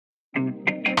So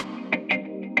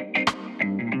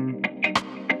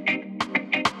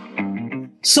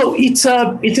it's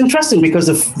interesting because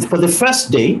for the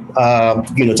first day,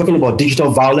 talking about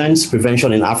digital violence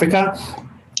prevention in Africa,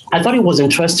 I thought it was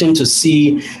interesting to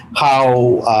see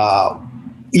how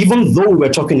even though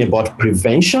we're talking about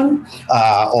prevention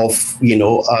of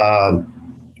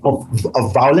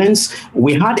violence,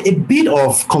 we had a bit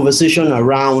of conversation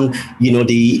around,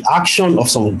 the action of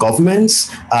some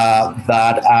governments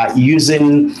that are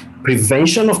using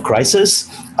prevention of crisis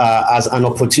as an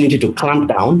opportunity to clamp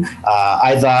down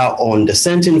either on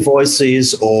dissenting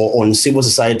voices or on civil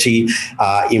society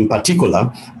in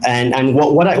particular. And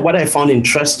what I found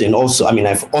interesting also,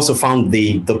 I've also found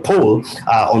the poll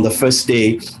on the first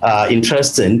day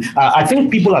interesting. I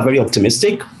think people are very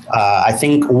optimistic. I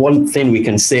think one thing we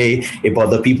can say about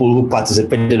the people who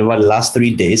participated over the last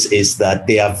 3 days is that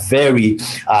they are very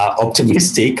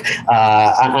optimistic.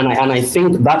 And I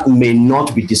think that may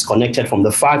not be disconnected from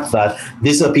the fact that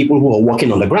these are people who are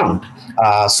working on the ground.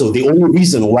 So the only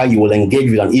reason why you will engage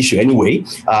with an issue anyway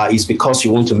is because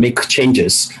you want to make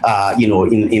changes,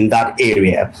 in that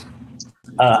area.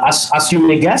 As you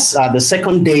may guess, the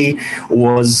second day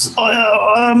was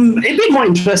a bit more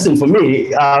interesting for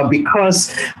me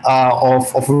because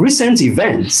of recent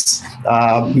events.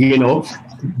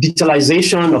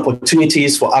 Digitalization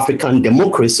opportunities for African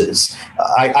democracies.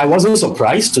 I wasn't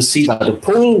surprised to see that the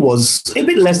poll was a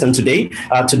bit less than today.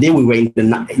 Today we were in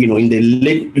the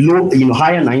late, low,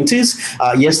 higher 90s.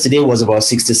 Yesterday was about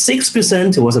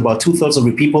 66%. It was about 2/3 of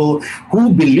the people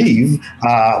who believe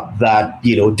that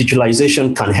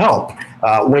digitalization can help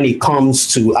when it comes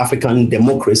to African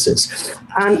democracies.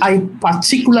 And I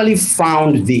particularly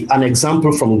found an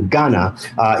example from Ghana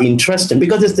interesting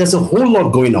because there's a whole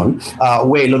lot going on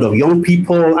where a lot of young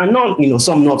people, and not,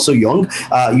 some not so young,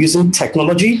 using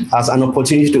technology as an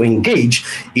opportunity to engage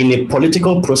in a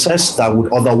political process that would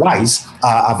otherwise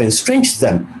have estranged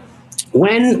them.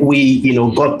 When we,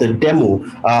 got the demo,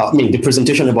 the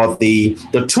presentation about the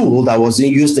tool that was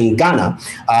used in Ghana,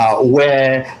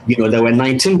 where, there were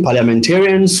 19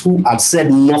 parliamentarians who had said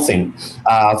nothing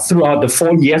throughout the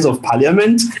 4 years of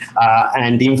parliament,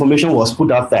 and the information was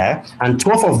put out there, and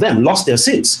 12 of them lost their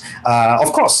seats.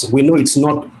 Of course, we know it's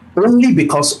not only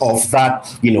because of that,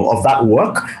 of that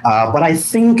work, but I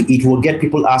think it will get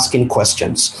people asking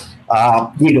questions.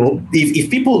 If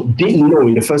people didn't know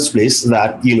in the first place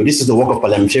that, this is the work of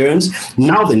parliamentarians,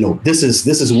 now they know this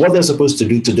is what they're supposed to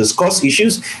do to discuss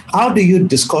issues. How do you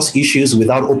discuss issues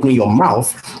without opening your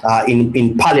mouth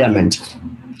in parliament?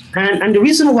 And the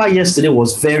reason why yesterday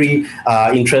was very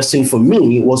interesting for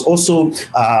me was also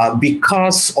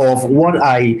because of what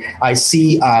I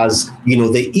see as,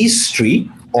 the history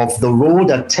of the role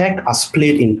that tech has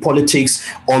played in politics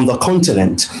on the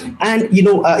continent. And,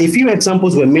 a few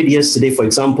examples were made yesterday. For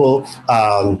example,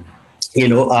 a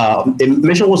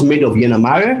mention was made of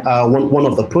Yanamare, one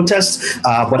of the protests,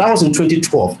 but that was in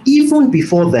 2012. Even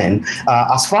before then,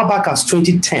 as far back as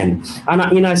 2010.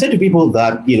 And, I said to people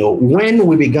that, when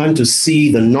we began to see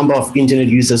the number of internet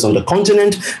users on the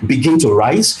continent begin to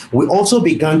rise, we also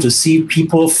began to see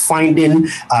people finding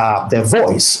their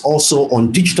voice also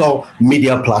on digital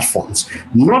media platforms.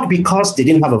 Not because they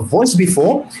didn't have a voice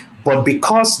before, but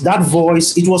because that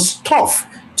voice, it was tough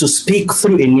to speak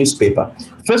through a newspaper.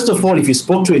 First of all, if you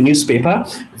spoke to a newspaper,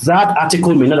 that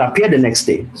article may not appear the next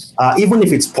day. Even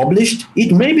if it's published,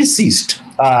 it may be ceased.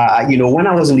 When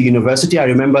I was in the university, I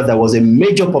remember there was a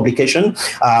major publication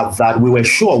that we were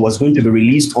sure was going to be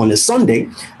released on a Sunday.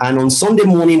 And on Sunday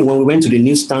morning, when we went to the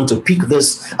newsstand to pick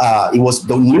this, it was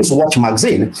the Newswatch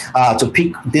magazine, to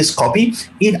pick this copy,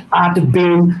 it had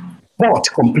been bought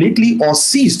completely or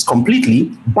seized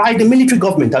completely by the military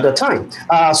government at the time.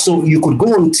 So you could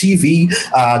go on TV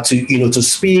to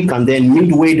speak, and then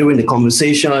midway during the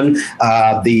conversation,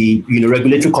 the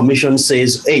regulatory commission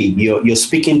says, "Hey, you're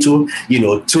speaking too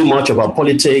much about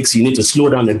politics. You need to slow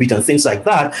down a bit," and things like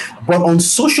that. But on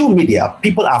social media,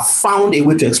 people have found a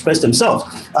way to express themselves.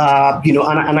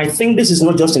 And I think this is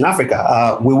not just in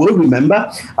Africa. We will remember.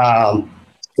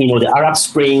 The Arab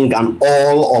Spring and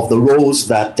all of the roles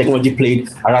that technology played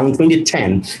around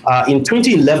 2010. In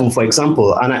 2011, for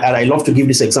example, and I love to give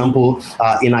this example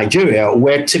in Nigeria,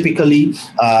 where typically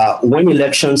when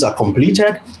elections are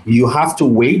completed, you have to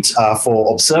wait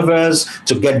for observers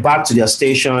to get back to their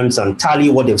stations and tally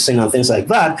what they've seen and things like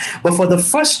that. But for the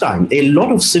first time, a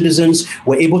lot of citizens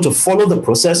were able to follow the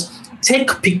process, take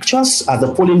pictures at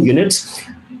the polling units,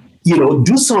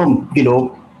 do some,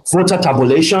 voter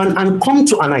tabulation, and come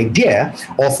to an idea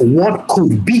of what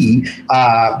could be,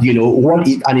 what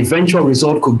an eventual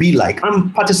result could be like.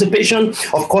 And participation,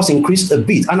 of course, increased a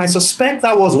bit. And I suspect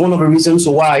that was one of the reasons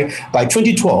why by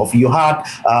 2012, you had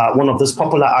one of those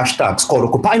popular hashtags called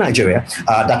Occupy Nigeria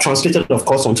that translated, of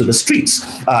course, onto the streets.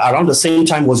 Around the same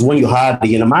time was when you had the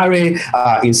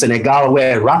Yenamare in Senegal,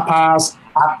 where rappers,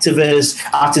 activists,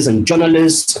 artists, and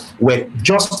journalists were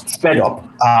just fed up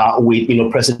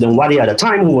with President Wadi at the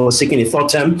time, who was seeking a third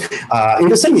term. In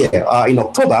the same year, in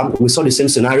October, we saw the same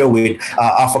scenario with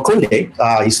Alpha Conde,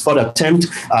 his third attempt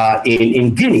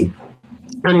in Guinea.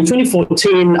 And in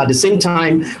 2014, at the same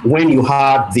time, when you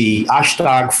had the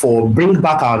hashtag for Bring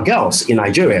Back Our Girls in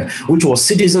Nigeria, which was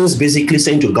citizens basically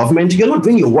saying to government, you're not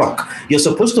doing your work. You're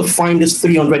supposed to find these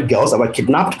 300 girls that were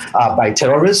kidnapped by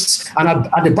terrorists. And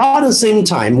at about the same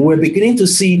time, we're beginning to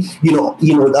see,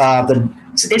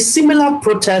 a similar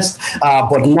protest,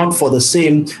 but not for the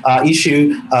same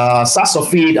issue.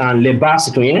 Sassofid and Le Bas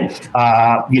Citoyen,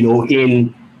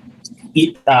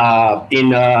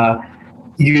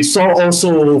 you saw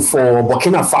also for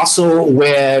Burkina Faso,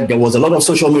 where there was a lot of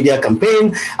social media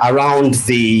campaign around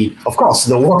of course,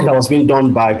 the work that was being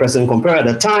done by President Compaoré at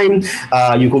the time.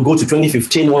 You could go to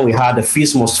 2015 when we had The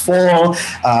Feast Must Fall.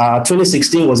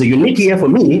 2016 was a unique year for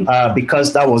me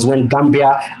because that was when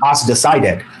Gambia has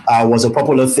decided was a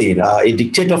popular thing. A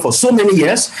dictator for so many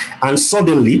years, and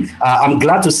suddenly, I'm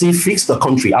glad to see fix the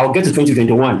country. I'll get to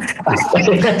 2021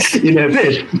 in a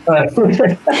bit.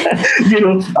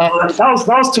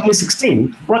 That was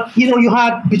 2016. But you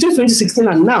had between 2016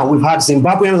 and now, we've had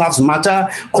Zimbabwean Lives Matter,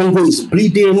 Congo is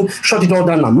bleeding, Shut It All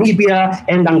Down Namibia,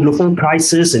 End Anglophone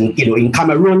Crisis in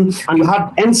Cameroon, and you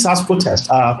had NSAS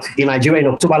protest in Nigeria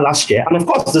in October last year, and of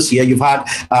course this year you've had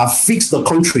Fix the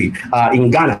Country in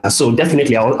Ghana. So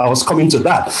definitely I was coming to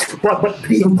that. But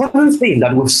the important thing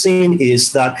that we've seen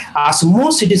is that as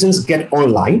more citizens get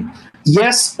online,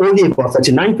 yes, only about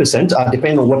 39%,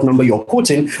 depending on what number you're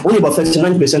quoting, only about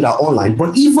 39% are online.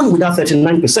 But even with that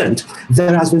 39%,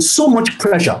 there has been so much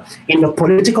pressure in the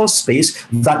political space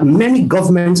that many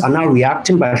governments are now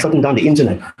reacting by shutting down the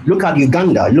internet. Look at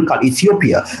Uganda, look at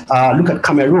Ethiopia, look at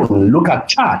Cameroon, look at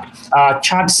Chad.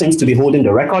 Chad seems to be holding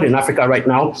the record in Africa right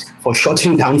now for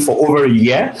shutting down for over a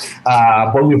year.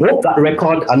 But we hope that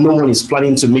record, and no one is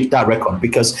planning to meet that record,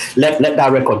 because let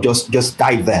that record just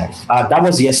die there. That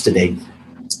was yesterday.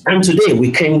 And today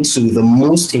we came to the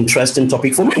most interesting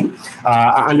topic for me.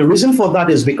 And the reason for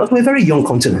that is because we're a very young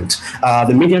continent.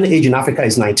 The median age in Africa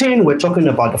is 19. We're talking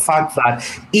about the fact that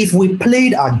if we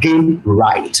played our game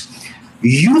right,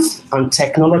 youth and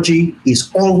technology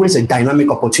is always a dynamic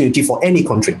opportunity for any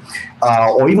country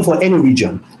or even for any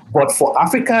region. But for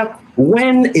Africa,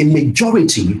 when a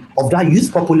majority of that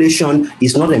youth population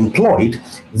is not employed,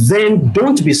 then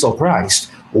don't be surprised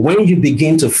when you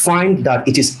begin to find that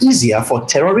it is easier for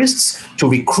terrorists to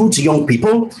recruit young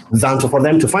people than for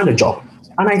them to find a job.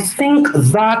 And I think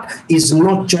that is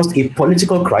not just a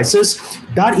political crisis.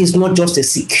 That is not just a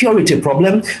security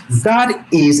problem. That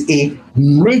is a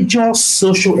major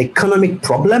socio-economic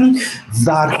problem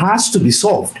that has to be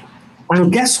solved.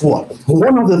 And guess what?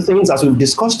 One of the things, as we've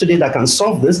discussed today, that can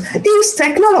solve this is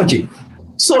technology.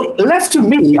 So left to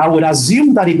me, I would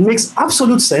assume that it makes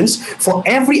absolute sense for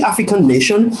every African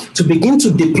nation to begin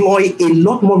to deploy a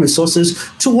lot more resources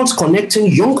towards connecting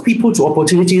young people to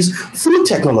opportunities through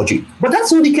technology. But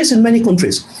that's not the case in many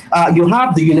countries. You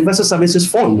have the Universal Services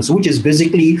Funds, which is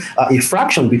basically a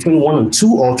fraction between 1 and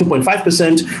 2 or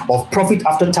 2.5% of profit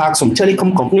after tax from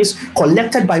telecom companies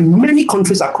collected by many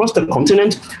countries across the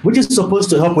continent, which is supposed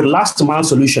to help with last mile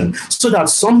solution so that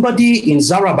somebody in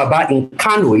Zarababa in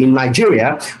Kano in Nigeria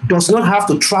does not have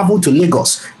to travel to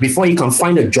Lagos before he can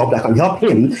find a job that can help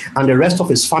him and the rest of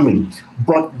his family.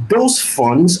 But those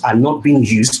funds are not being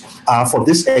used for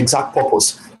this exact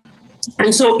purpose.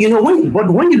 And so,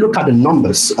 when you look at the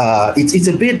numbers, it's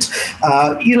a bit,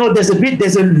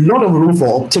 there's a lot of room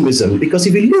for optimism, because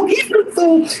if you look, even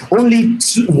though only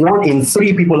 1 in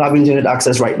 3 people have internet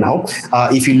access right now,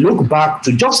 if you look back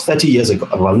to just 30 years ago,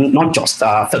 well, not just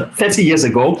 30 years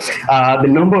ago,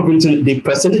 the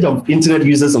percentage of internet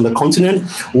users on the continent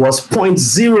was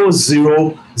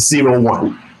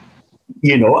 0.0001.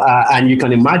 And you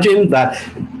can imagine that,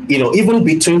 even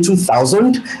between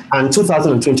 2000 and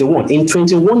 2021, in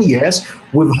 21 years,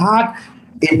 we've had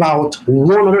about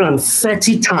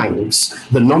 130 times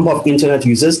the number of internet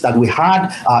users that we had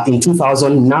in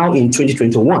 2000, now in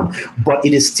 2021. But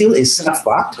it is still a sad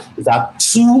fact that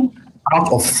 2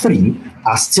 out of 3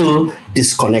 are still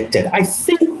disconnected. I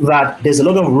think that there's a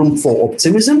lot of room for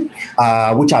optimism,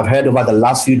 which I've heard over the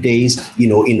last few days.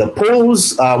 In the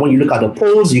polls, when you look at the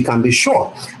polls, you can be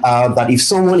sure that if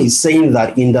someone is saying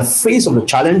that in the face of the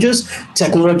challenges,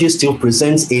 technology still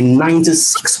presents a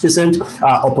 96%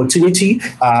 opportunity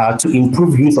to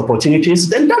improve youth opportunities,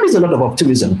 then that is a lot of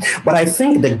optimism. But I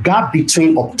think the gap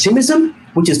between optimism,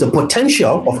 which is the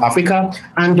potential of Africa,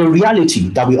 and the reality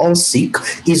that we all seek,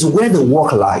 is where the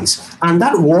work lies. And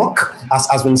that work, as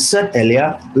has been said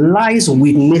earlier, lies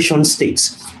with nation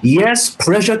states. Yes,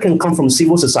 pressure can come from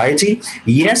civil society.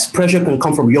 Yes, pressure can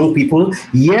come from young people.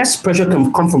 Yes, pressure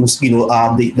can come from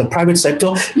the private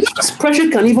sector. Yes, pressure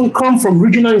can even come from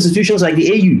regional institutions like the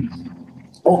AU,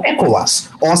 or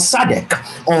ECOWAS, or SADC,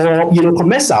 or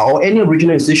COMESA, or any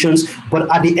regional institutions. But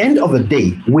at the end of the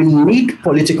day, we need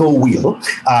political will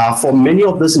for many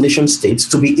of those nation states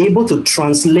to be able to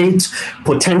translate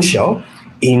potential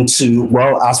into,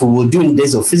 well, as we will do in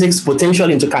days of physics, potential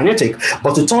into kinetic,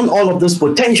 but to turn all of those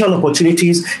potential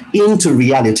opportunities into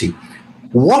reality.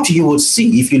 What you will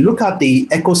see if you look at the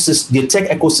ecosystem, the tech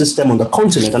ecosystem on the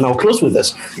continent, and I'll close with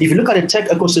this. If you look at the tech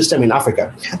ecosystem in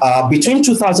Africa, between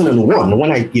 2001,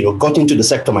 when I got into the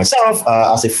sector myself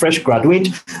as a fresh graduate,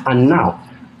 and now,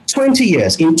 20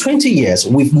 years. In 20 years,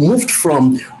 we've moved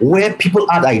from where people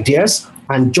had ideas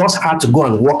and just had to go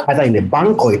and work either in a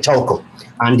bank or a telco,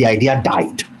 and the idea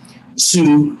died,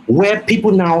 to where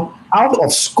people now out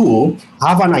of school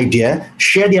have an idea,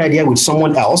 share the idea with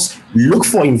someone else, look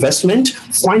for investment,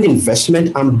 find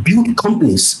investment, and build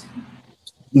companies.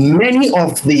 Many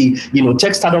of the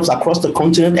tech startups across the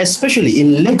continent, especially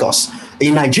in Lagos,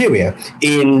 in Nigeria,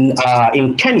 in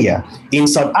Kenya, in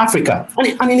South Africa,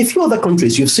 and in a few other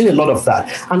countries, you've seen a lot of that.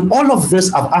 And all of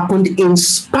this have happened in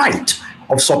spite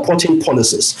of supporting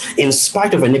policies, in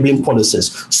spite of enabling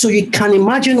policies. So you can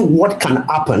imagine what can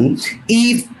happen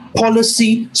if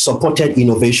policy supported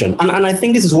innovation. And I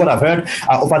think this is what I've heard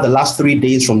over the last 3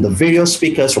 days from the various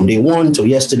speakers, from day one to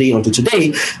yesterday until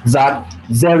today, that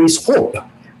there is hope,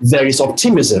 there is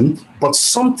optimism, but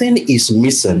something is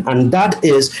missing, and that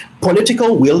is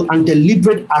political will and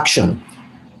deliberate action.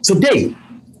 Today,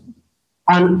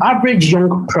 an average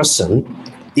young person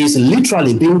is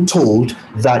literally being told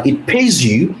that it pays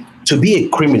you to be a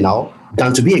criminal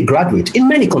than to be a graduate in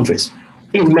many countries.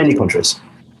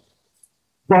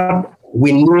 But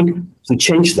we need to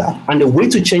change that. And the way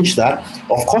to change that,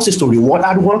 of course, is to reward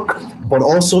hard work, but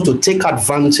also to take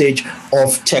advantage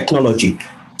of technology.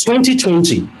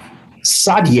 2020,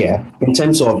 sad year in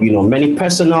terms of many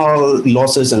personal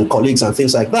losses and colleagues and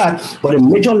things like that. But a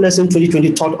major lesson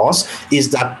 2020 taught us is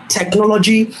that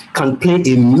technology can play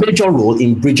a major role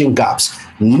in bridging gaps.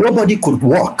 Nobody could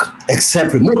work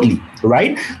except remotely,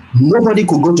 right? Nobody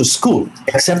could go to school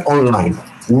except online.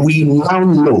 We now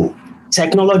know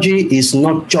technology is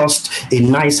not just a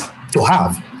nice to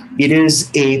have. It is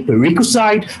a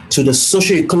prerequisite to the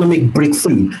socio-economic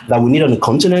breakthrough that we need on the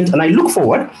continent. And I look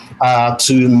forward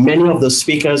to many of the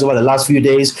speakers over the last few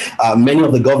days, many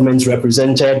of the governments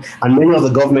represented and many of the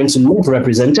governments not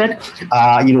represented,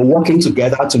 working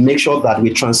together to make sure that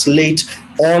we translate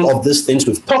all of these things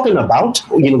we've talked about,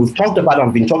 we've talked about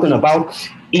and been talking about,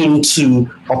 into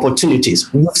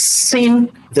opportunities. We've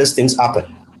seen these things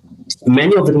happen.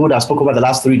 Many of the people that spoke over the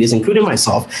last 3 days, including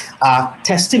myself, are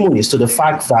testimonies to the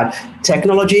fact that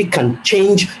technology can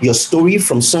change your story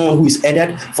from someone who is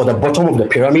headed for the bottom of the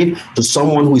pyramid to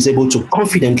someone who is able to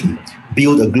confidently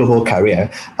build a global career.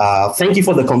 Thank you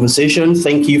for the conversation.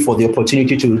 Thank you for the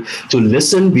opportunity to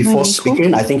listen before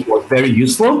speaking. I think it was very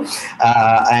useful.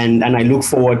 And I look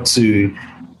forward to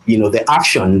the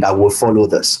action that will follow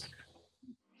this.